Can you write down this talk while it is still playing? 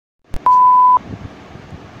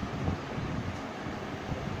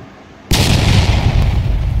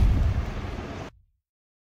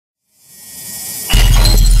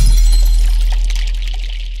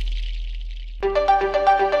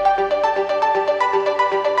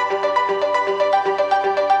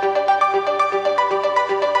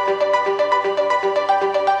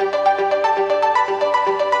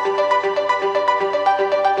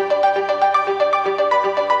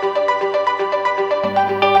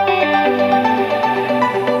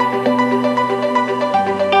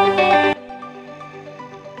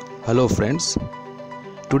Hello friends,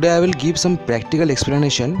 today I will give some practical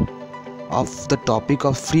explanation of the topic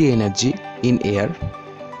of free energy in air,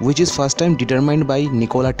 which is first time determined by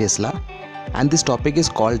Nikola Tesla, and this topic is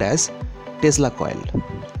called as Tesla coil.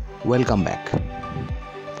 Welcome back.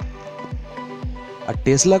 A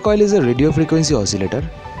Tesla coil is a radio frequency oscillator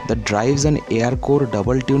that drives an air core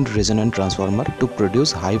double tuned resonant transformer to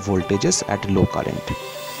produce high voltages at low current.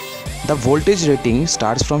 The voltage rating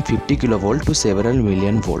starts from 50 kV to several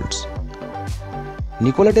million volts.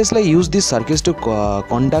 Nikola Tesla used these circuits to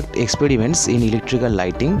conduct experiments in electrical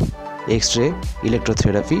lighting, X-ray,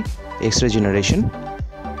 electrotherapy, X-ray generation,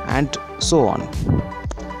 and so on.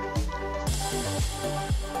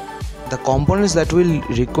 The components that will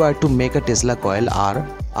require to make a Tesla coil are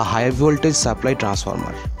a high voltage supply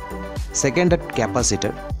transformer, second a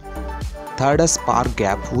capacitor, third a spark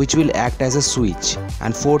gap which will act as a switch,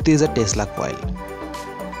 and fourth is a Tesla coil.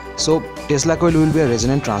 So Tesla coil will be a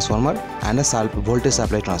resonant transformer and a voltage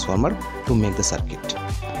supply transformer to make the circuit.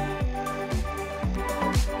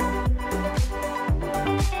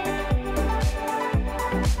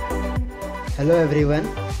 Hello everyone,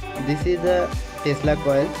 this is a Tesla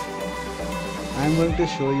coil. I am going to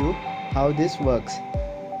show you how this works.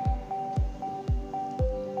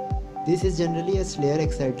 This is generally a Slayer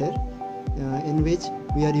exciter in which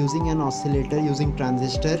we are using an oscillator using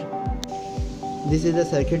transistor. This is the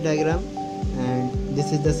circuit diagram and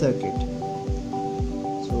this is the circuit.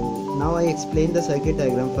 So now I explain the circuit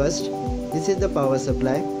diagram first. This is the power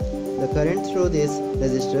supply. The current through this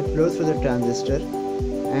resistor flows through the transistor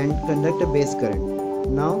and conduct a base current.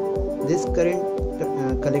 Now this current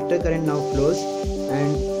collector current now flows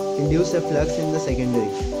and induce a flux in the secondary,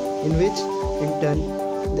 in which in turn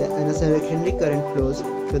a secondary current flows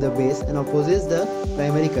to the base and opposes the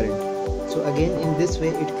primary current. So again in this way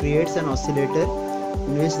it creates an oscillator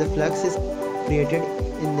in which the flux is created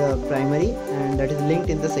in the primary and that is linked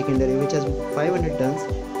in the secondary, which has 500 turns,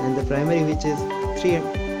 and the primary which is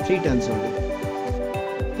 3 turns only.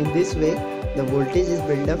 In this way the voltage is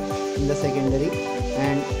built up in the secondary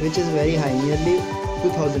and which is very high, nearly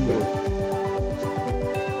 2000 volt.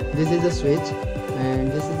 This is the switch and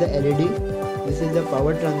this is the LED. This is the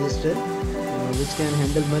power transistor which can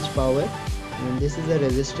handle much power, and this is the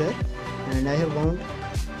resistor, and I have wound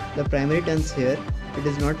the primary turns here. It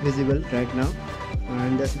is not visible right now,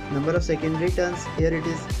 and the number of secondary turns here, it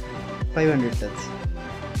is 500 turns.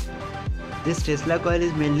 This Tesla coil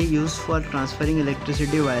is mainly used for transferring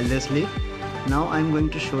electricity wirelessly. Now I am going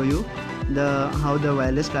to show you how the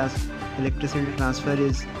wireless electricity transfer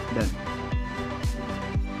is done.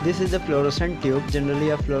 This is the fluorescent tube,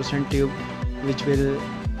 generally a fluorescent tube which will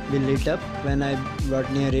be lit up when I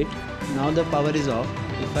brought near it. Now the power is off.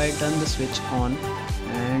 If I turn the switch on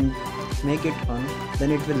and make it on,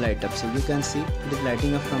 then it will light up. So you can see it is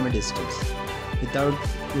lighting up from a distance without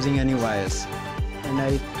using any wires. And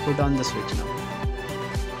I put on the switch now.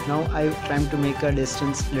 Now I try to make a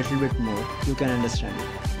distance little bit more. You can understand it.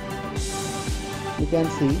 You can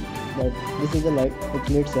see that this is the light which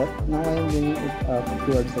lights up. Now I am bringing it up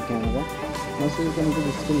towards the camera. Now so you can see it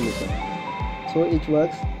is still lit up. So it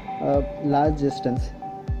works a large distance.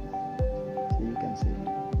 So you can see it.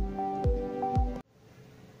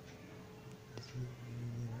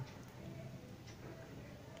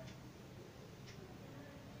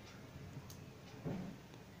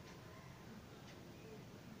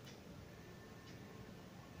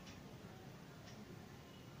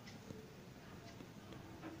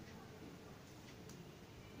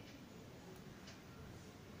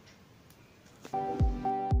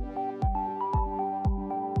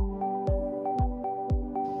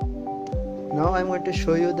 Now I am going to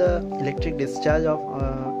show you the electric discharge of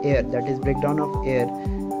air, that is breakdown of air,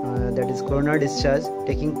 that is corona discharge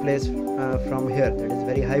taking place from here, that is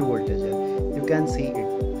very high voltage here. You can see it.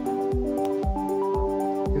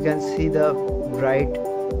 You can see the bright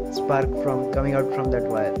spark coming out from that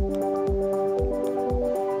wire.